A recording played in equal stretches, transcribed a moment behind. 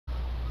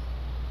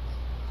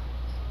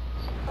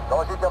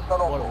Доложите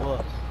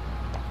обстановку.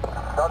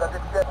 Надо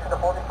обеспечить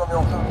дополнительный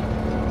опыт.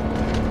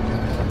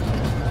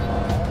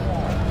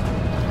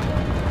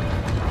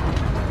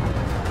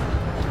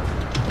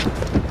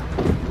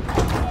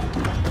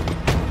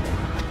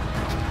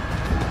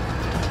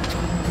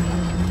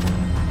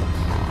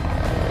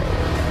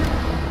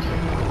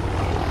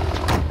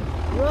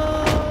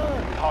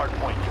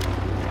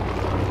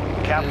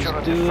 Capture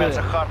and defend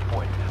the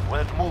hardpoint.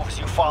 When it moves,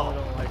 you follow. I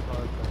don't like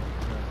hardpoint.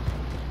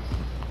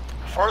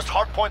 First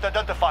hardpoint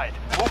identified.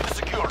 Move to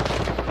secure.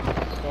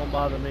 Don't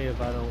bother me if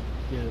I don't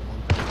get it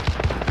one time.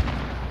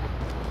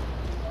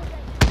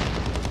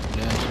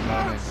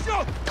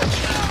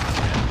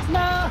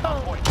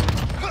 No!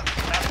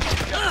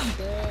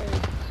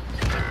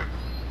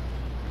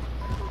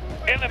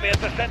 Enemy at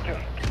the center.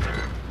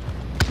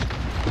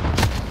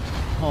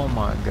 Oh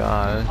my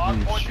god.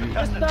 Hardpoint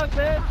contested. Stuck,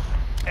 bitch!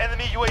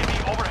 Enemy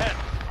UAV overhead.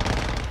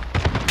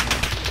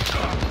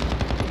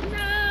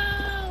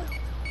 No!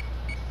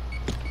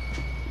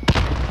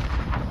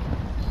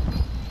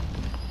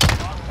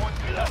 Hardpoint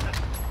contested.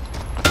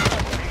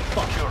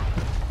 Secure.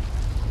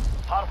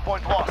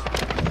 Hardpoint lost.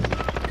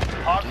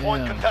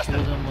 Hardpoint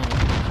contested.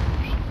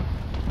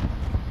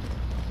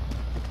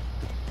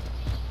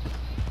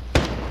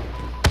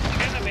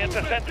 Enemy at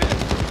the center.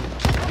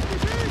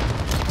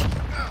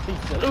 He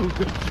said, "Oh,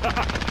 good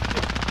job."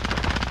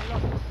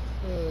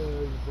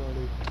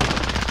 Funny.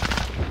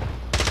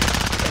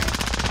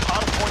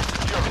 Hardpoint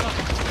secure.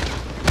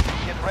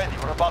 Get ready,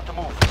 we're about to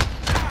move.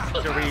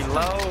 To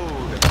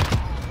reload.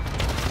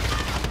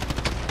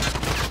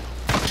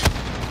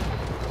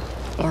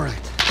 All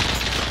right.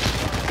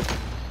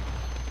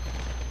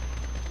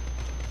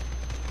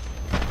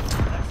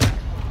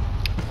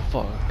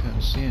 Fuck, I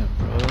couldn't see him,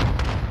 bro.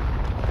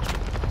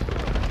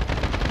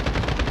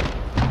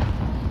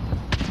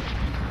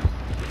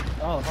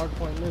 Oh,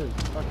 hardpoint move.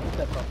 Fuck, get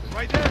that fucker.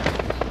 Right there.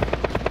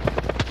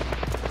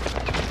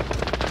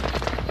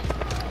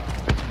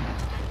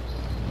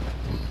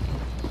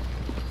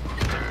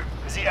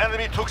 The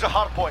enemy took the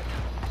hardpoint.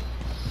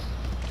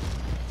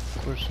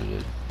 Of course it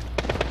did.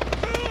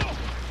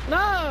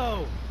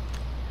 No!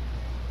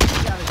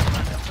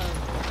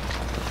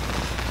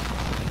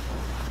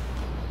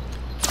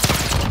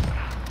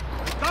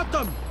 Got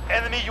them!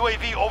 Enemy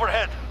UAV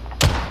overhead.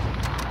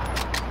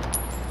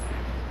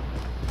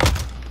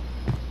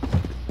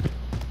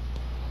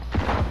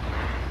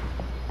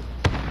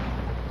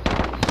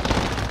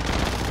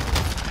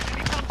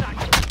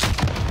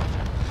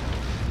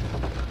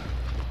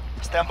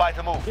 Stand by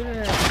to move. Get in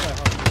there.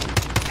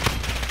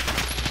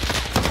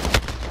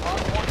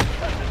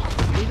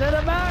 He's in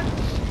the back!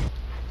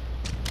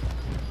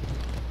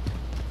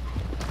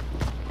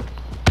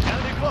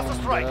 Enemy cluster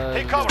strike.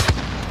 Take cover.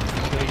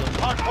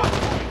 Hardpoint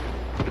moving.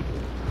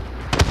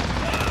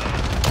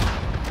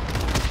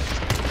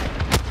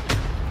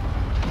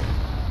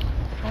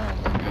 Oh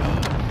my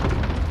god.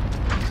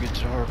 Get to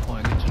the hard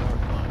point, get to the hard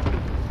point.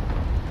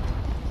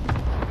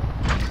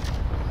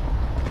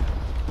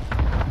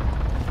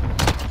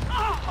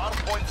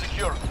 Hardpoint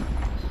secure.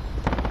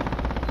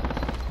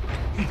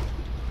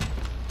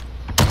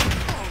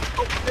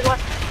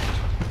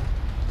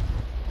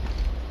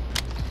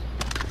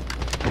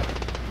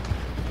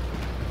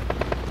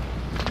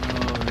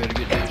 Oh, we gotta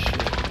get that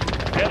shit.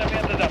 Enemy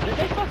at the Did double.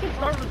 they fucking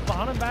start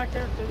respawning back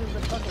there? They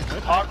didn't fucking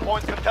rip.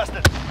 Hardpoint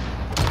contested.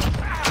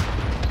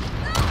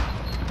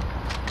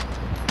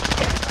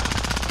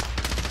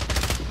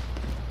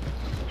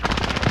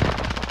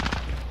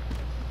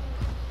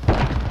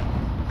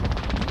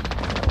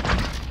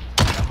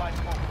 Stand by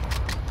to move.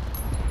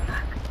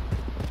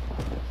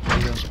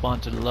 We're gonna spawn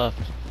to the left.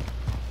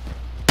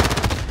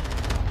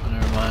 Oh,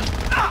 never mind.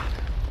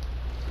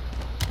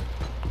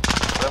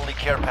 Friendly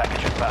care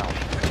package inbound.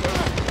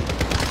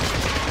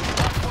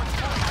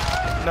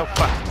 No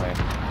fucking way.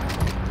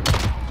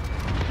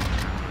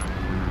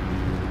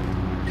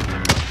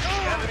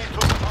 Enemy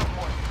took the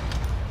hardpoint.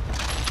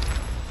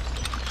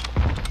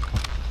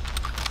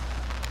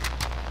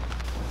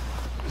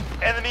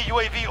 Enemy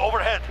UAV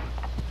overhead.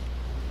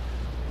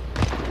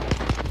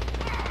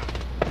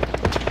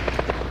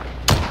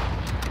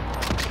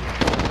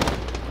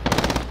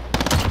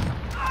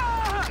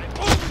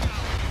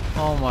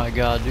 Oh my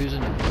god, dude's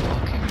in the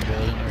fucking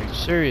building. Are you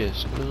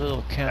serious? What a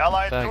little camp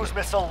Allied faggot. cruise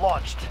missile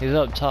launched. He's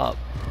up top.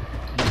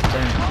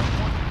 Damn.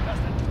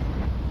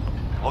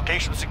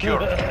 Location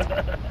secure. Enemy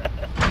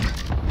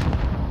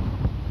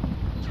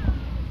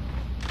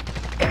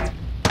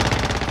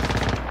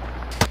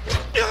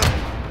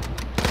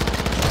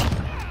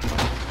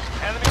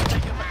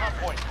taking the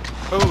hardpoint.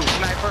 Ooh,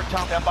 sniper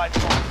top. Stand by to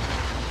move.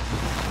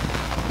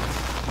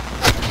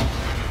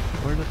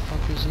 Where the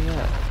fuck is he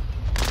at?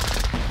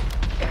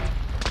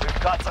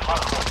 We've got the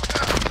hardpoint.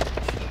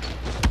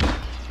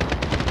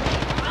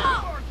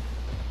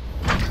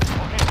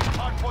 Okay,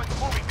 hardpoint's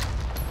moving.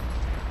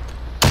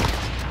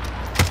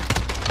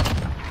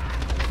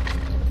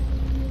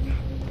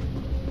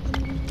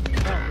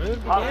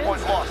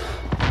 Hardpoint's lost.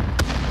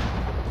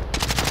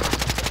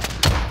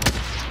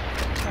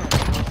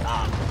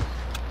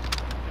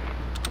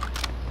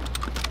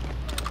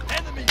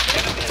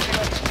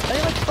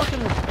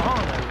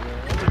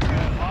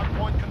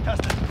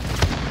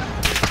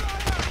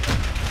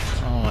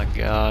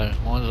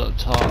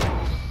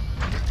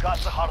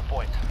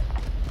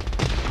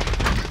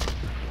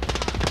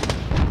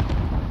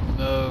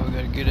 we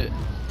gotta get it.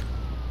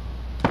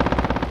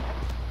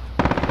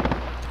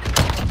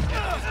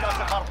 Enemy's got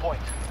the hard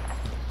point.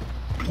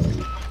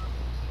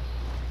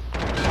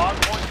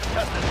 Hard point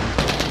contested.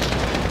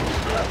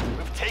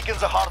 We've taken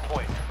the hard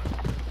point.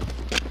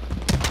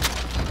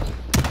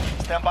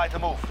 Stand by to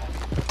move.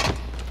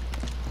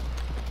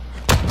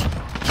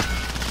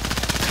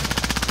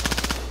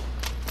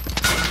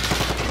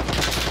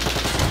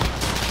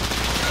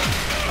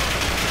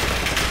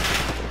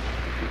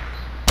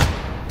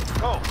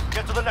 Go,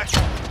 get to the next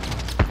one.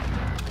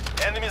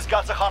 Enemy's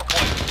got the hard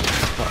point.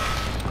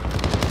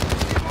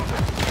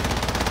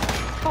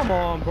 Come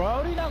on,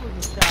 Brody. That was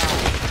a shot.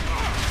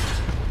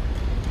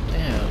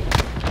 Damn.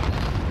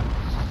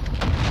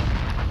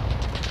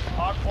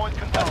 Hard point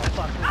contested.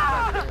 Fuck this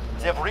right there.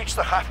 They've reached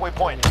the halfway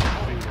point.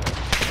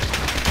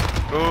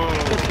 Ooh,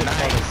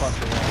 nice.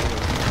 Motherfucker right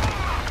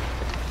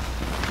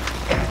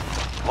here.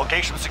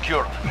 Location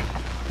secured.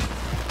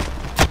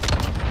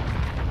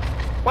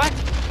 What?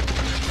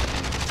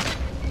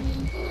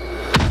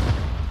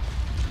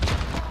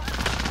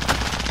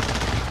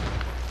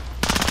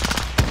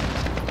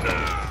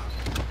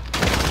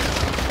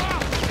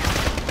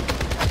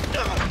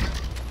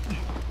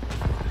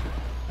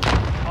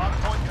 Hard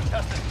point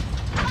contested.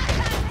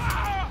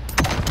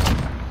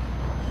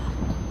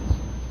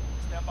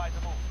 Stand by to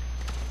move.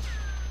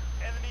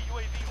 Enemy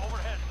UAV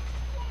overhead.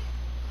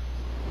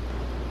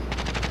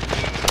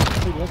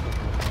 Who you looking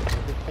for?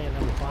 This fan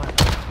number 5.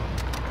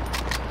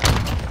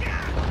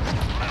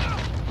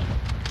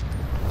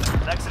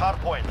 Next hard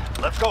point.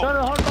 Let's go. Turn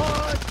it hard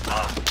point.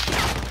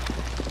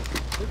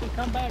 We can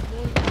come back,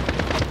 boys.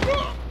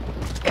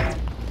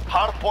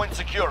 Hard point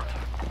secured.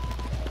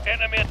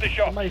 Enemy at the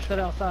shop. Somebody sit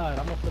outside.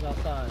 I'm gonna sit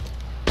outside.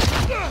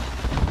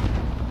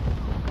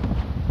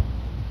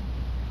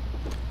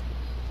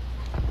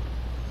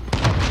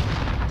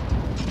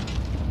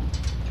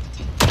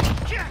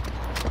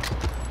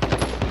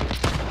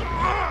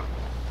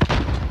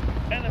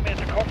 Enemy at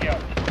the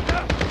courtyard.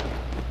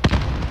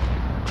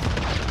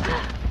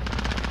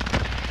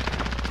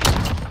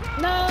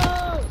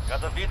 No!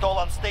 Got a VTOL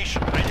on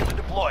station, ready to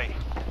deploy.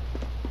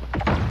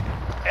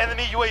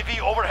 Enemy UAV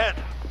overhead.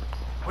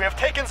 We have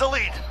taken the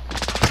lead.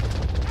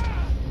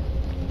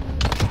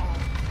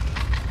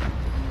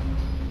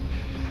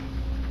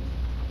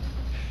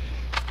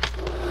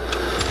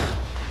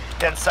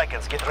 Ten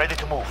seconds, get ready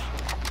to move.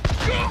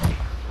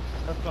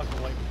 Let's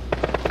fucking wait.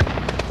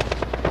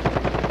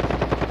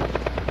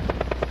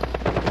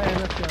 Man,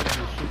 that's gonna be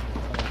shooting.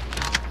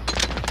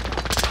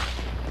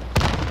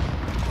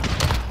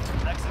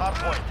 Next hard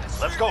point.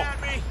 Let's go.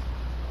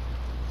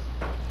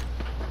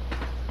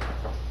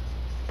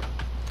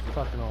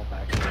 Fucking all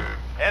back.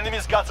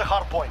 Enemy's got the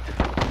hard point.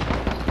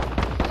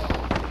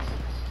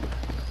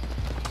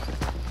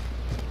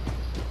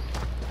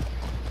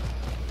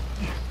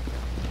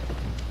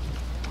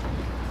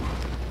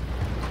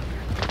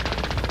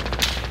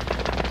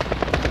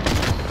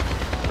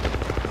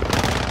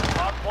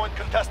 Hard point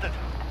contested.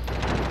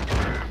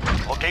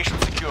 Location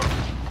secure.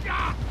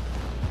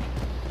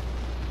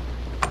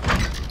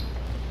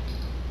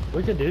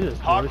 We can do this.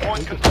 Hard boys. point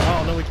We can- control.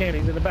 Oh no, we can't.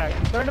 He's in the back.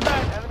 Turn the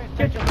back. Enemy's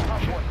Get taking you. the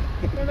hard point.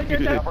 Turn the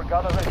kitchen. Never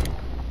got it ready.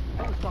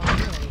 That was fine.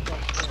 Yeah, it was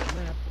fucking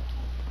map.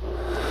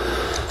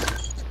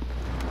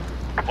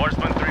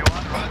 Horseman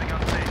 3-1, arriving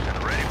on station,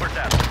 ready for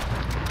task.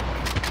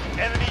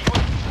 Enemy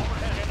UAV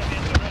overhead. Enemy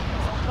in the red.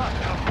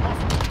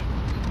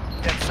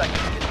 10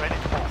 seconds, get ready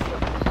to move.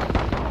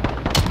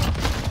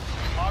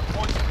 Hard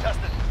point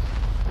contested.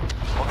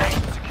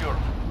 Location secure.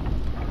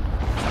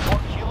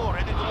 Support kilo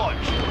ready to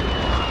launch.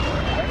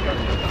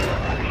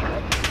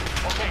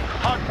 Okay,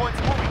 hard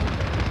point's moving.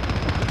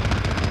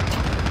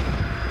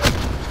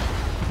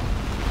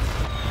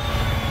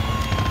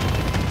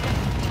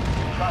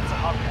 That's a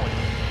hard point.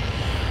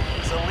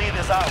 The lead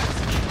is ours.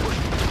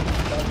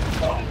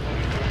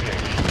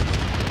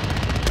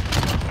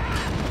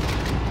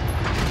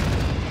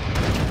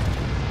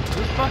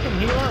 This fucking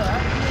healer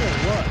after me or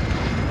what?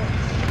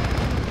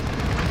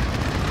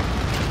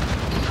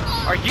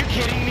 Are you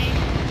kidding me?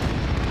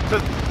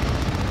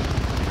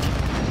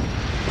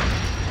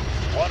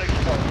 One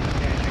explosive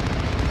engaging.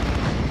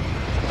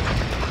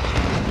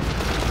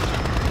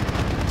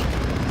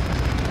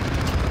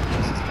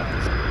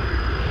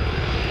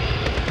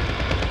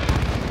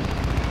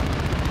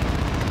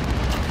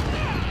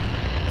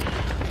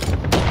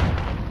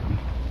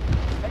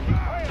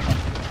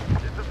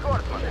 This is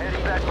Horseman,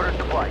 heading back for a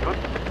supply. Good.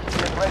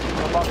 Get ready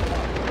for about to move.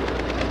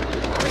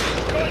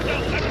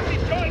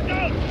 Going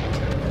down!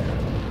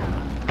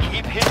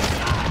 Keep hitting.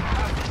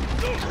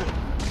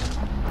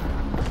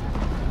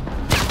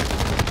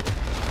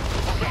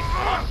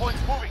 Hard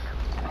point's moving.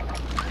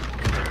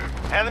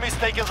 Enemy's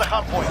taking the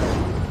hard point.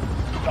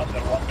 Thunder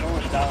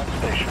 1-2 is now on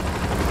station.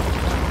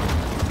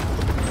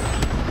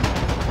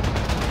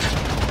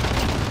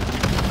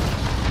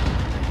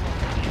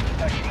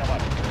 Backing him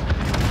up.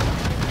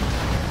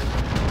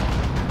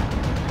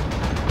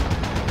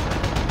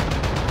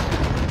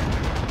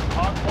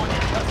 Hard point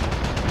contested.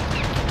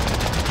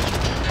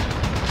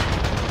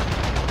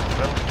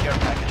 Well, care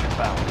package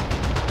inbound.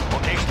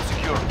 Location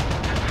secure.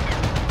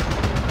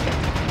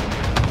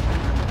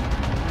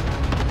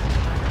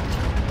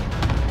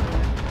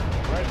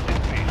 Rest in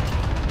peace.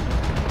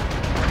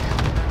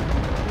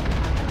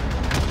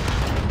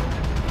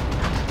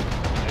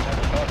 They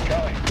never saw it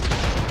coming.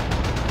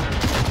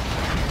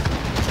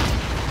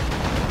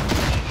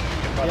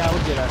 Yeah,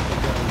 we'll get our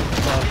thing going.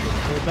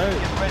 We're both.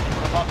 Get ready.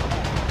 We're about to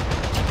move.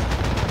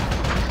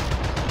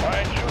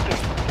 Fine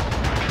shooting.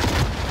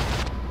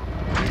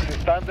 This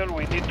is Thunder.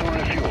 We need to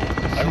refuel.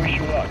 I wish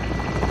you luck.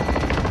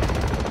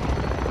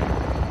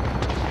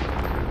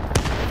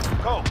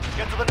 Go.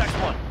 Get to the next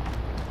one.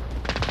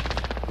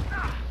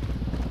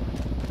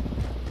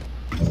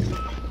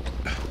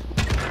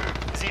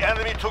 The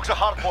enemy took the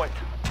hard point.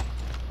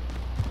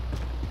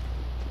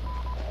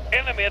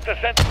 Enemy at the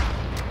center.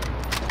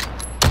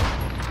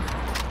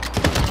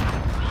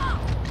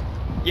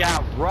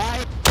 Yeah,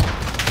 right.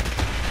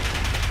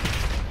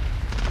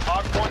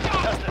 Hard point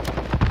contested.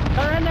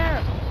 They're in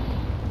there!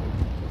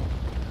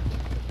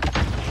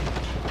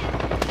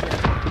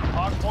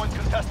 Hard point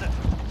contested.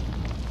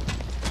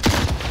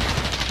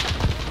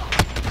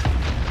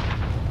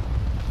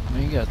 I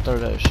mean, you gotta throw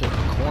that shit in the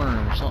corner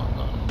or something,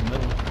 not in the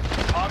middle.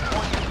 Hard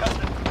point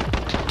contested.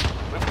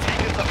 We've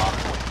taken the hard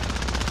point.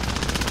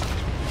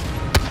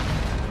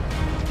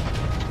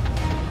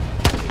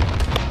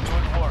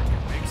 Good work.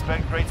 We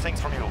expect great things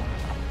from you.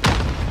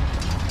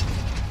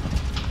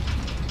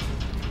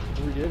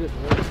 We did it,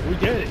 boys. We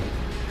did it!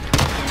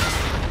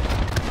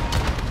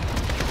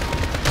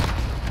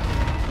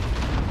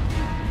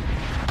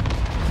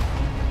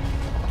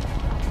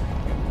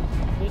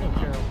 They don't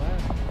care about that.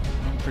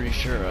 I'm pretty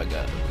sure I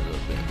got a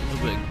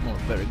little bit more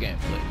better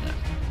gameplay now.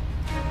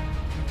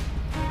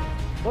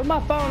 Where's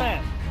my phone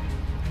at?